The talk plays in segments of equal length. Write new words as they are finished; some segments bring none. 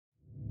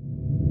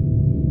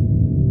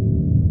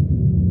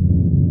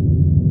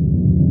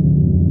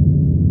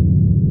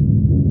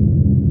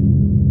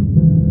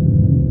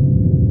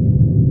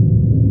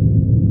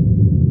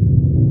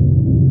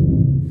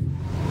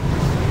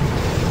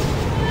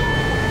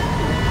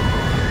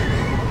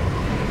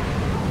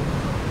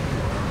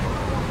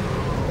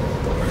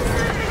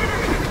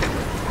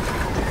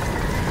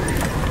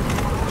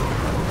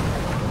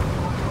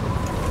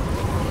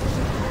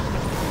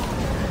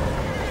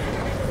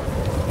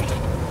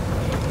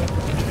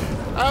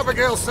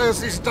Abigail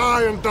says he's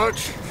dying,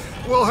 Dutch.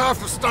 We'll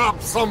have to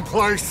stop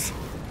someplace.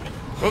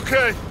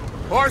 Okay.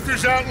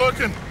 Arthur's out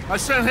looking. I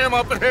sent him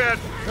up ahead.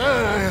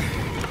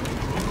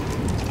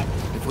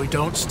 If we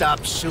don't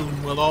stop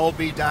soon, we'll all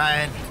be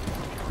dying.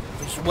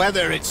 This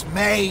weather, it's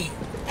May.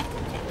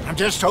 I'm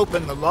just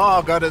hoping the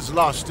law got as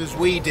lost as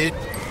we did.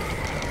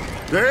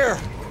 There.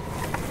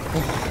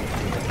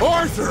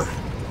 Arthur!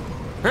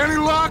 Any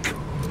luck?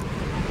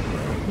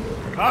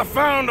 I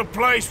found a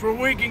place where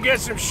we can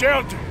get some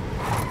shelter.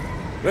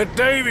 Let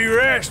Davy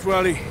rest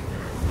while he...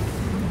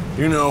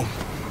 You know.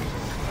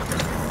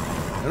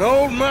 An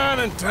old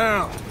mining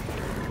town.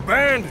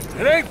 Abandoned.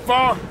 It ain't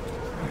far.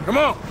 Come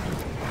on.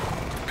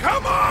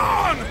 Come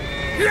on!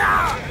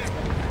 Yeah!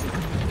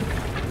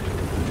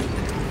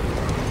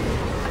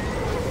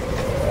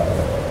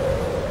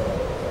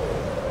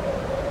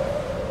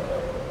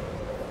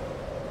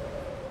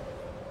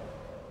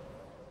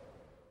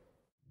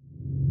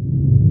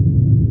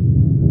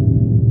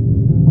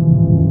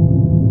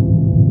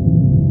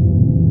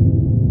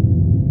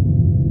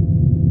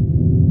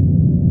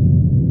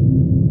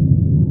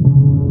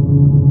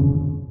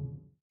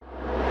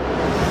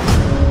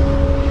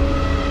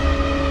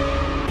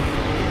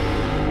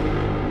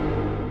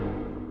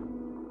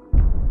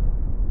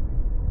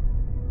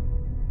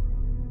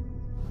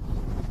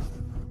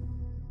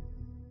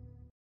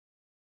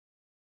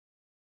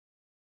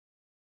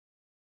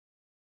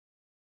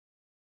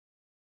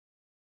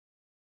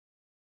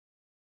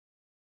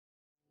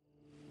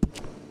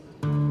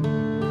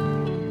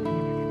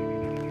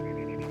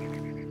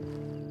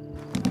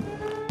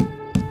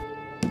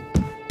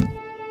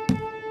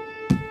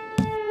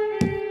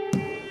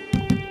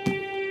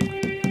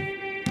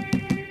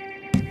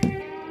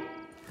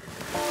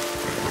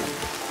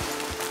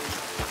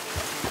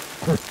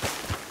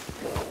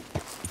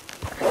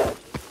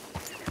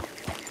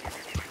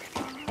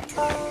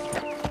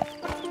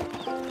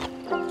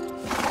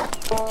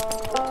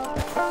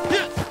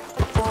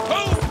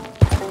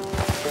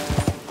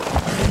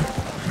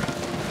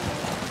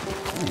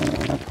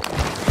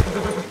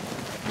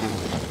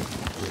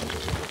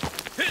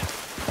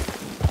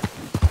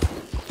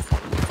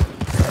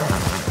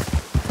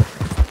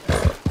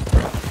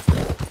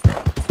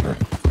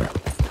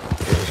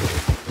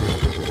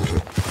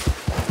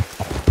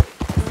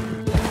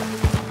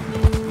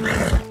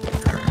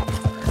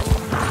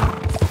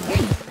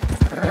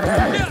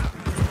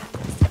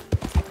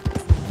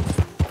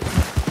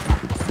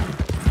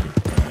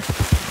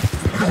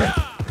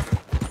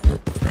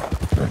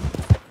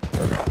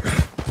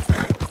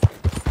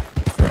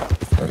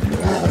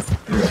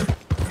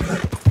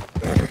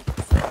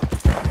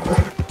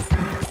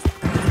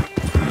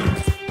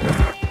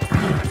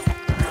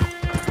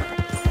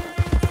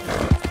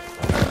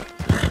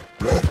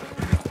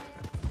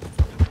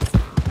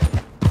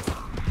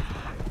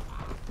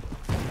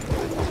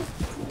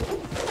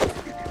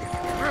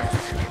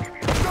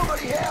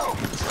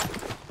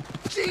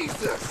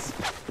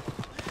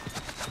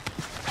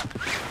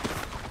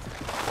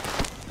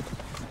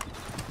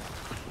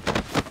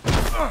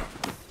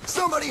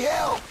 Somebody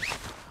help!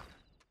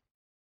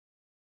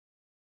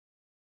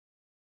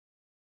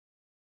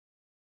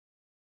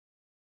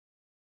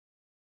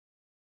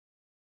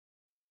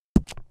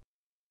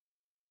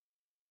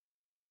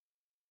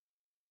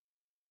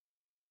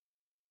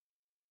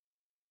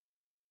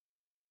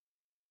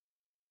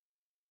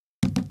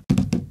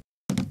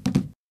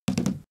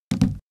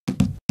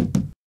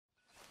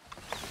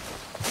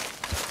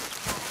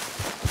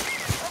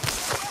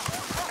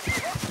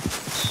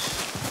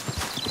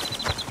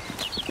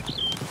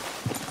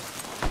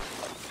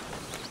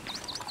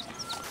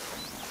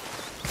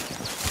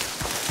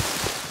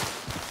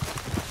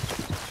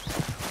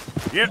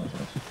 Yep.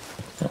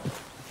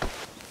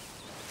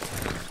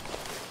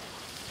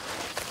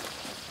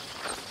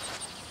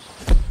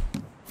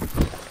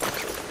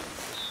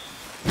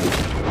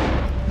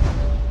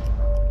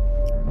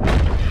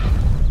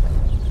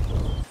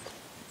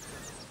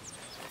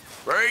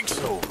 Break's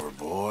over,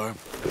 boy.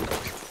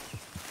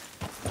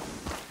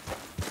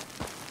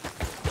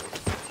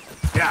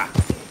 Yeah.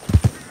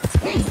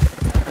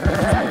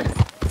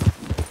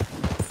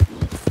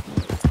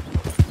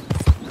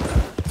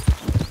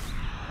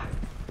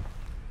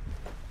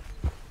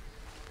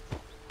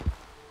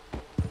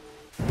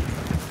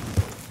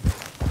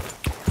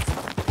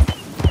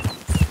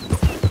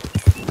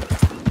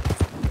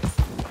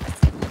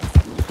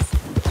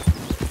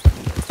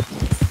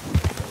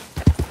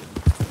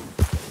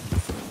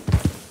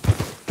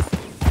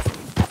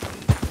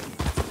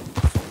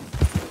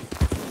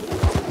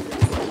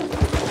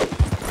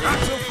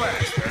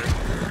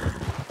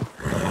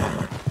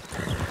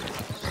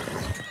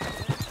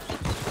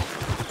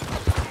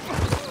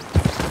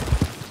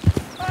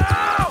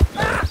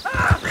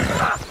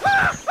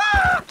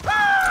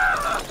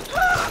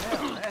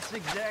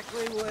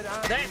 Exactly what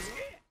I'm...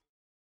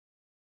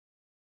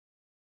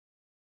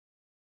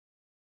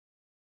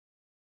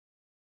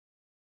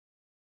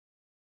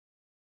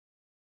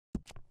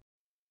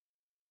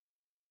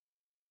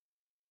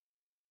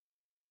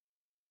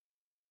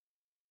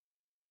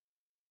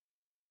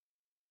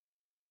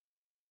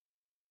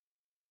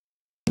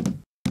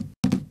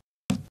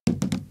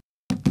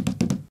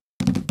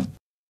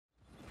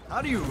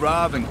 How do you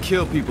rob and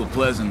kill people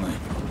pleasantly?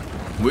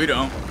 We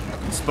don't,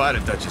 in spite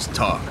of Dutch's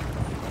talk.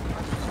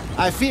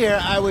 I fear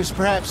I was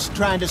perhaps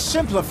trying to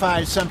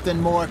simplify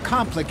something more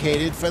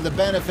complicated for the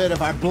benefit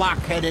of our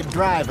block-headed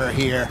driver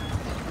here.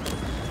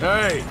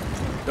 Hey,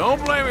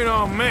 don't blame it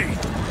on me.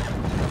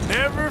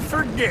 Never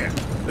forget,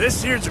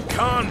 this here's a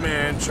con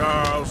man,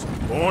 Charles,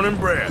 born and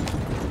bred.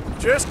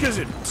 Just 'cause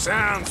it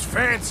sounds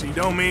fancy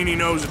don't mean he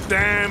knows a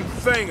damn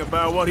thing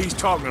about what he's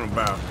talking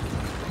about.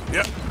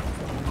 Yep.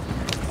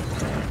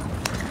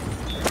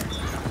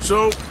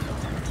 So,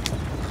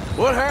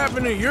 what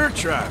happened to your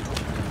tribe?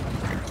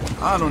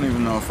 I don't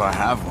even know if I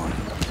have one.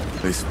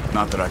 At least,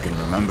 not that I can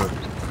remember.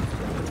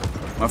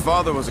 My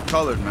father was a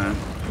colored man.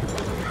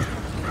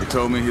 He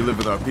told me he lived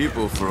with our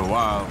people for a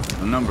while.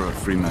 A number of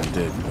free men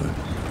did, but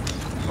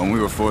when we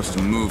were forced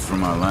to move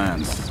from our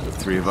lands, the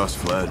three of us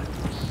fled.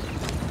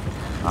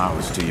 I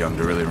was too young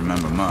to really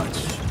remember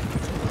much.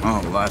 My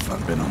whole life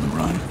I've been on the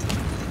run.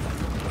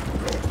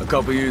 A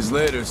couple years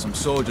later, some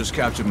soldiers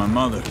captured my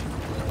mother.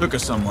 Took her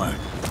somewhere.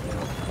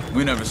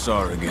 We never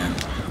saw her again.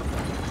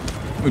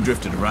 We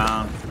drifted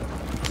around.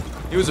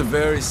 He was a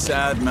very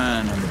sad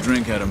man, and the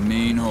drink had a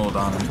mean hold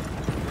on him.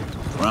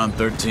 Around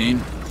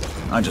 13,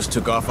 I just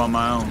took off on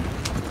my own.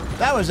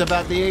 That was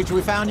about the age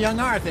we found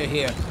young Arthur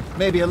here.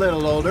 Maybe a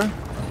little older.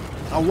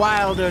 A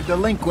wilder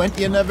delinquent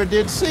you never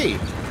did see.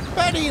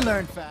 But he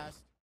learned fast.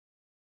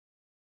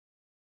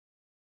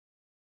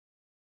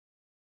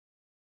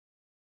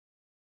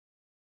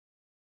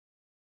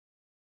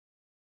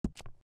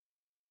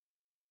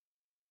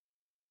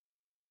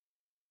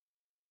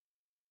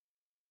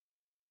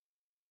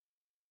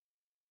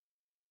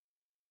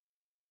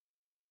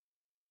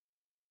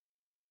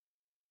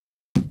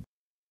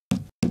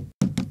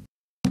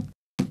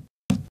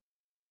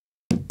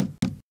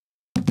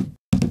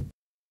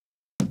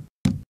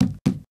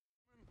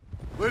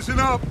 Listen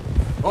up,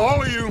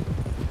 all of you.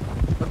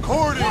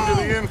 According to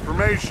the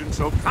information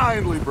so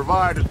kindly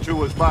provided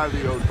to us by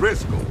the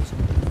O'Driscolls,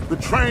 the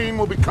train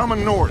will be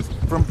coming north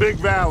from Big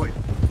Valley.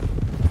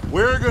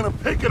 We're gonna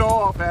pick it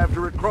off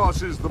after it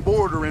crosses the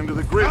border into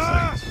the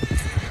Grizzlies.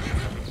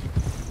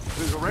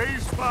 There's a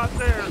raised spot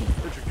there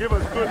that should give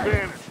us good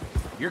vantage.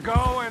 You're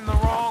going the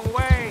wrong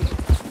way.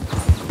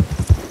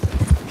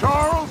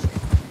 Charles,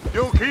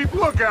 you'll keep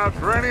lookout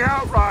for any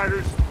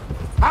outriders.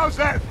 How's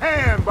that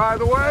hand, by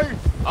the way?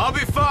 I'll be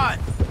fine.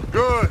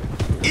 Good.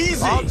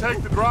 Easy. I'll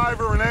take the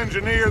driver and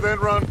engineer, then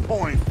run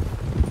point.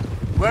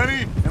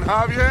 Lenny and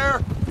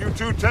Javier, you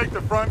two take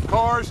the front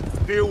cars,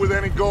 deal with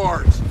any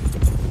guards.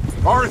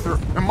 Arthur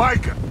and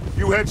Micah,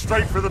 you head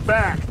straight for the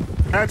back.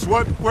 That's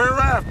what we're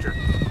after.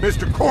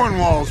 Mr.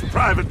 Cornwall's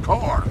private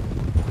car.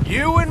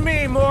 You and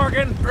me,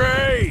 Morgan.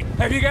 Great.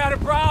 Have you got a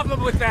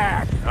problem with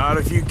that? Not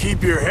if you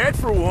keep your head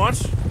for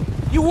once.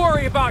 You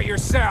worry about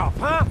yourself,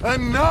 huh?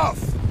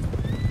 Enough!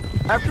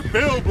 After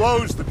Bill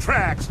blows the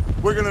tracks,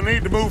 we're gonna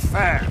need to move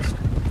fast.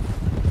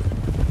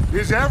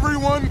 Is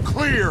everyone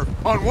clear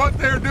on what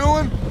they're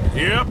doing?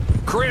 Yep.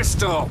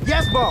 Crystal.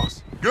 Yes,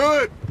 boss.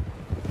 Good.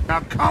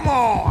 Now come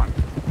on.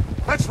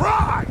 Let's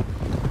ride.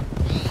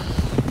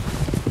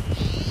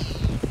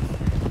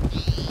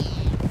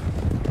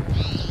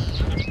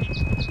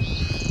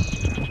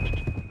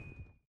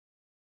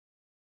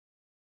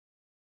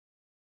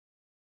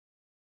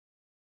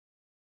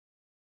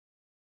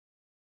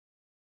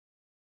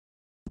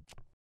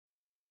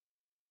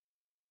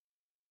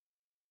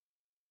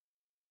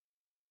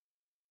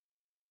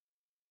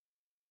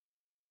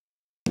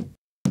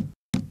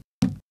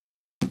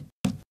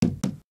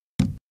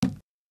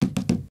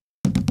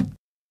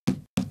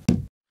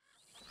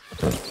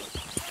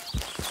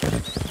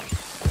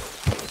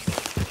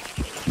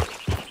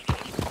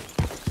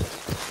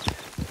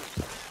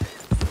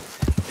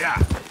 Yeah.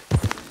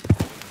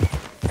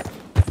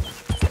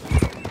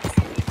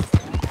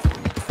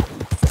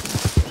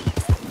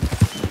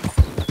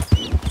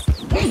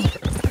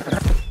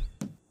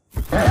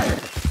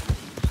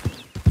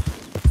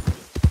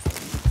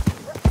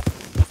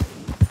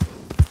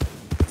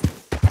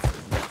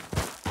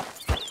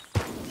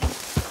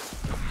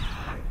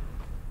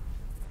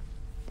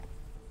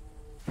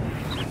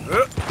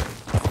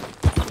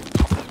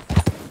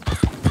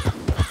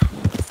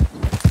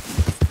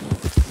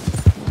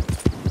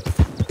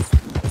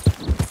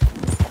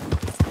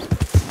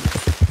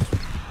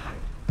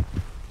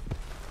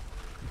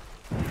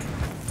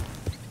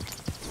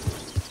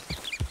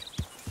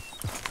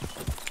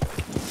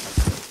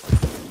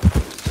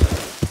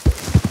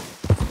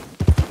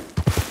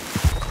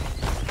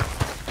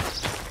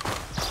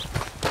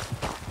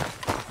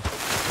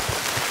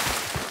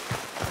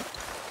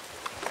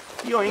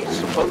 You ain't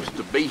supposed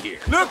to be here.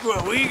 Look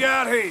what we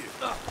got here.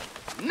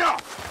 No!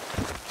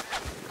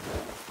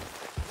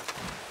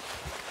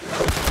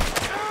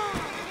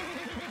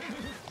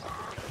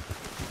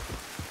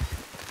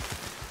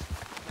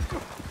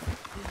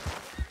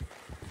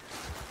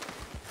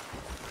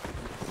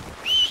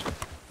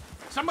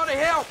 Somebody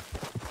help!